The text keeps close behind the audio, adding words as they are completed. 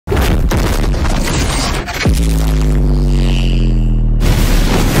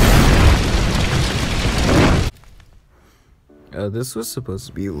This was supposed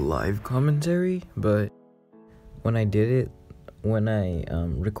to be live commentary, but when I did it, when I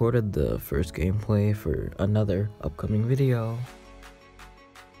recorded the first gameplay for another upcoming video,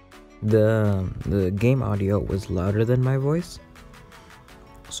 the game audio was louder than my voice,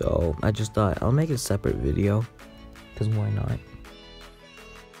 so I just thought I'll make a separate video, because why not?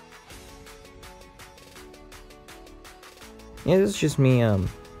 Yeah, this is just me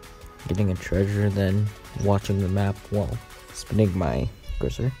getting a treasure, then watching the map while spinning my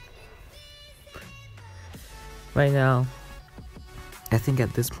cursor. Right now, I think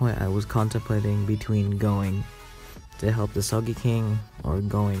at this point I was contemplating between going to help the Soggy King or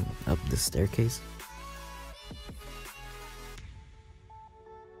going up the staircase.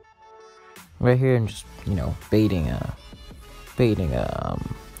 Right here, and just, you know, baiting a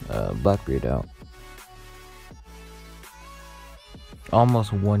Blackbeard out.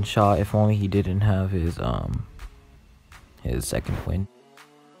 Almost one shot, if only he didn't have his second win.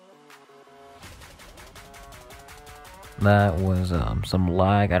 That was some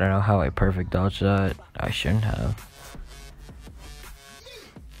lag. I don't know how I perfect dodged that. I shouldn't have.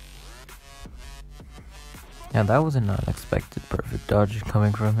 Yeah, that was an unexpected perfect dodge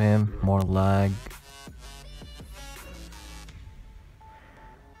coming from him. More lag.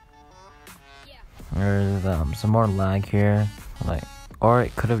 There's some more lag here. Like, or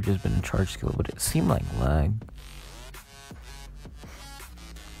it could have just been a charge skill, but it seemed like lag.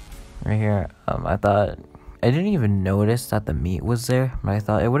 Right here, I thought, I didn't even notice that the meat was there, but I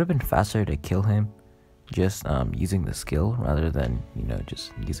thought it would have been faster to kill him just using the skill rather than, you know,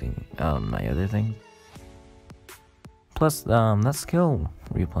 just using my other thing. Plus, that skill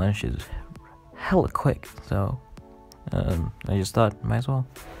replenishes hella quick, so I just thought, might as well.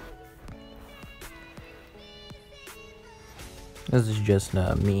 This is just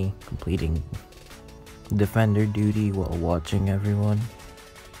me completing defender duty while watching everyone.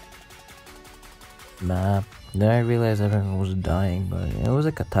 Map. Then I realized everyone was dying, but it was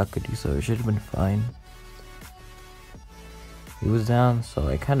a Katakuri, so it should have been fine. He was down, so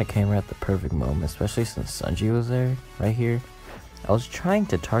I kind of came at the perfect moment, especially since Sanji was there, right here. I was trying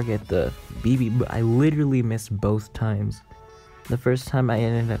to target the BB, but I literally missed both times. The first time I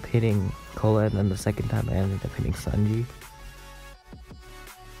ended up hitting Cola, and then the second time I ended up hitting Sanji.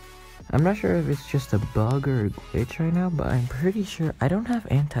 I'm not sure if it's just a bug or a glitch right now, but I'm pretty sure I don't have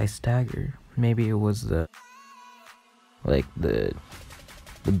anti-stagger. Maybe it was the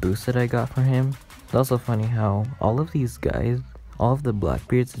boost that I got from him. It's also funny how all of these guys, all of the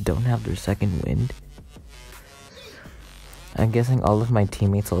Blackbeards don't have their second wind. I'm guessing all of my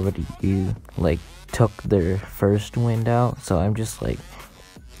teammates already took their first wind out, so I'm just like,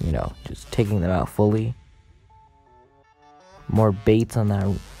 you know, just taking them out fully. More baits on that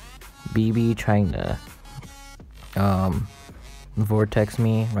BB trying to vortex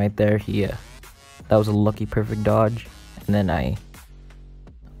me right there. That was a lucky perfect dodge, and then I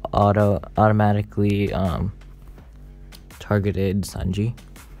automatically targeted Sanji.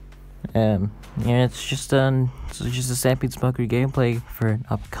 Yeah, it's just a Stampede Smoker gameplay for an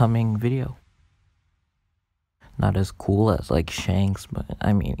upcoming video. Not as cool as like Shanks, but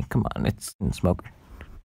I mean, come on, it's Smoker.